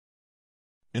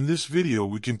In this video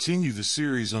we continue the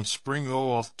series on Spring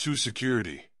OAuth 2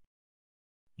 security.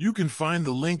 You can find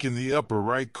the link in the upper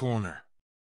right corner.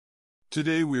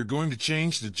 Today we are going to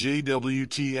change the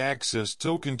JWT access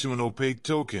token to an opaque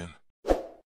token.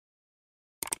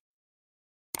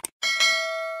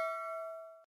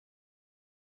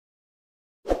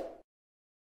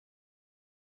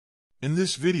 In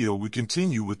this video we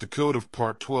continue with the code of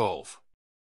part 12.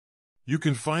 You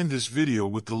can find this video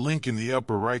with the link in the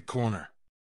upper right corner.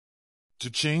 To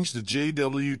change the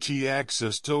JWT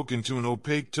access token to an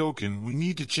opaque token, we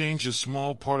need to change a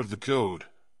small part of the code.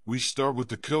 We start with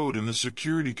the code in the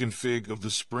security config of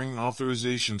the Spring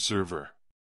Authorization server.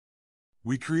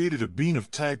 We created a bean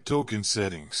of tag token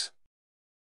settings.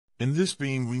 In this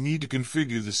bean we need to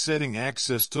configure the setting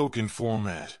access token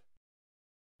format.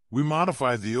 We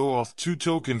modified the OAuth 2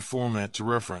 token format to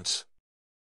reference.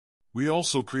 We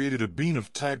also created a bean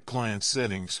of tag client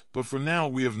settings, but for now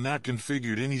we have not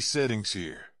configured any settings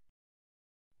here.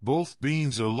 Both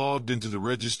beans are logged into the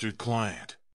registered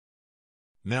client.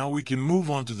 Now we can move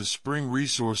on to the Spring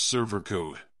Resource Server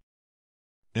code.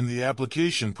 In the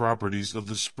application properties of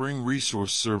the Spring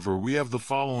Resource Server we have the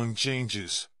following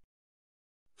changes.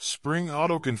 Spring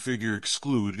AutoConfigure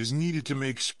exclude is needed to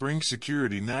make Spring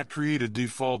Security not create a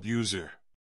default user.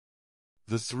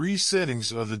 The three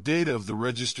settings are the data of the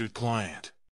registered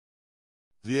client,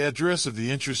 the address of the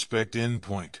introspect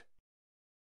endpoint,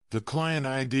 the client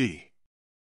ID,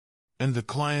 and the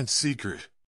client secret.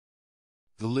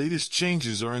 The latest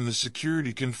changes are in the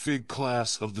security config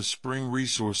class of the Spring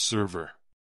Resource Server.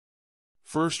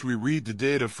 First we read the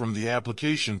data from the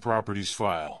application properties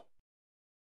file.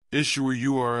 Issuer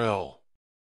URL,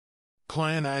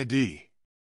 client ID,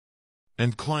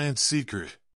 and client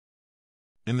secret.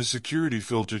 In the security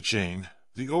filter chain,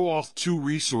 the OAuth 2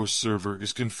 resource server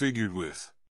is configured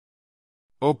with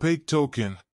Opaque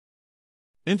Token,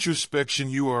 introspection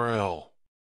URL,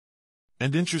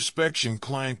 and introspection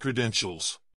client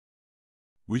credentials.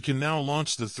 We can now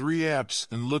launch the three apps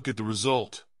and look at the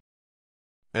result.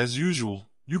 As usual,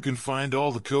 you can find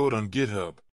all the code on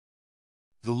GitHub.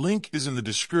 The link is in the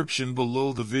description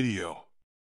below the video.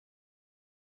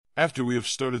 After we have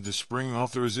started the Spring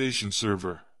Authorization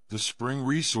server, the Spring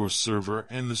Resource server,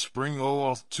 and the Spring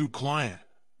OAuth 2 client,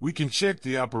 we can check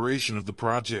the operation of the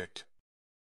project.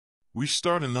 We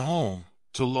start in the home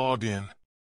to log in.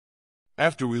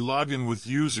 After we log in with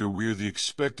user, we are the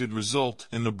expected result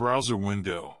in the browser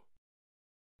window.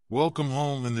 Welcome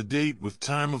home and the date with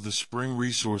time of the Spring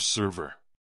Resource server.